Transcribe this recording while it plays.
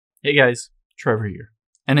Hey guys, Trevor here.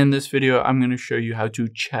 And in this video, I'm going to show you how to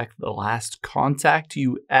check the last contact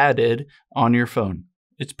you added on your phone.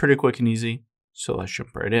 It's pretty quick and easy, so let's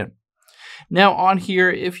jump right in. Now on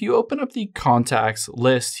here, if you open up the contacts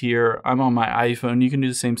list here, I'm on my iPhone, you can do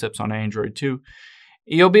the same steps on Android too.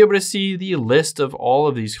 You'll be able to see the list of all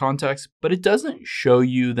of these contacts, but it doesn't show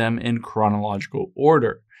you them in chronological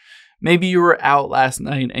order. Maybe you were out last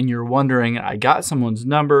night and you're wondering, I got someone's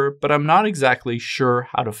number, but I'm not exactly sure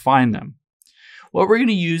how to find them. What we're going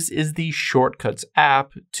to use is the Shortcuts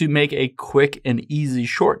app to make a quick and easy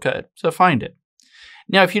shortcut to find it.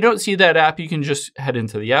 Now, if you don't see that app, you can just head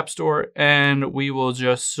into the App Store and we will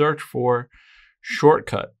just search for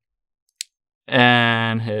Shortcut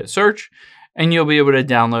and hit search, and you'll be able to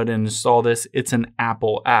download and install this. It's an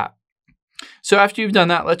Apple app. So after you've done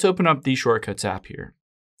that, let's open up the Shortcuts app here.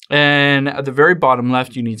 And at the very bottom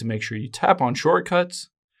left, you need to make sure you tap on Shortcuts,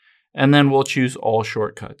 and then we'll choose All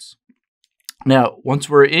Shortcuts. Now, once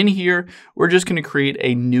we're in here, we're just going to create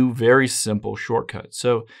a new, very simple shortcut.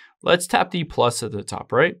 So let's tap the plus at the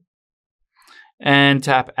top right and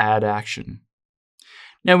tap Add Action.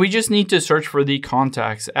 Now, we just need to search for the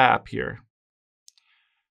Contacts app here.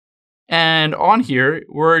 And on here,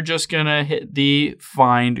 we're just going to hit the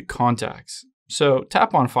Find Contacts. So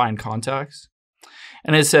tap on Find Contacts.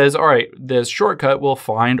 And it says, all right, this shortcut will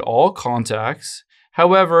find all contacts.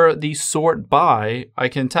 However, the sort by, I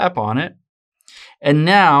can tap on it. And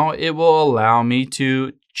now it will allow me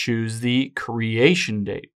to choose the creation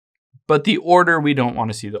date. But the order, we don't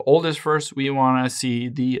want to see the oldest first. We want to see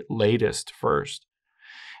the latest first.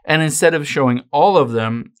 And instead of showing all of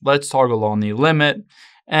them, let's toggle on the limit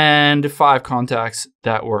and 5 contacts.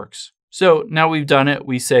 That works. So now we've done it.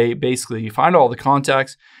 We say basically find all the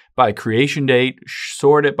contacts by creation date,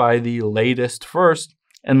 sort it by the latest first,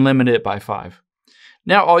 and limit it by 5.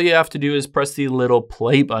 Now all you have to do is press the little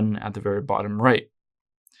play button at the very bottom right.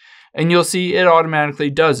 And you'll see it automatically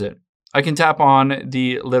does it. I can tap on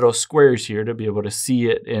the little squares here to be able to see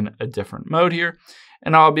it in a different mode here.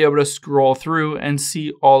 And I'll be able to scroll through and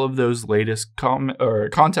see all of those latest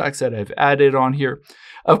contacts that I've added on here.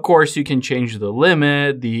 Of course, you can change the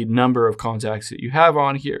limit, the number of contacts that you have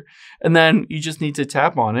on here. And then you just need to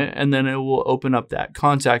tap on it, and then it will open up that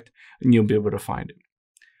contact and you'll be able to find it.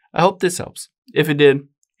 I hope this helps. If it did,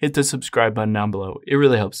 hit the subscribe button down below. It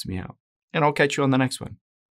really helps me out. And I'll catch you on the next one.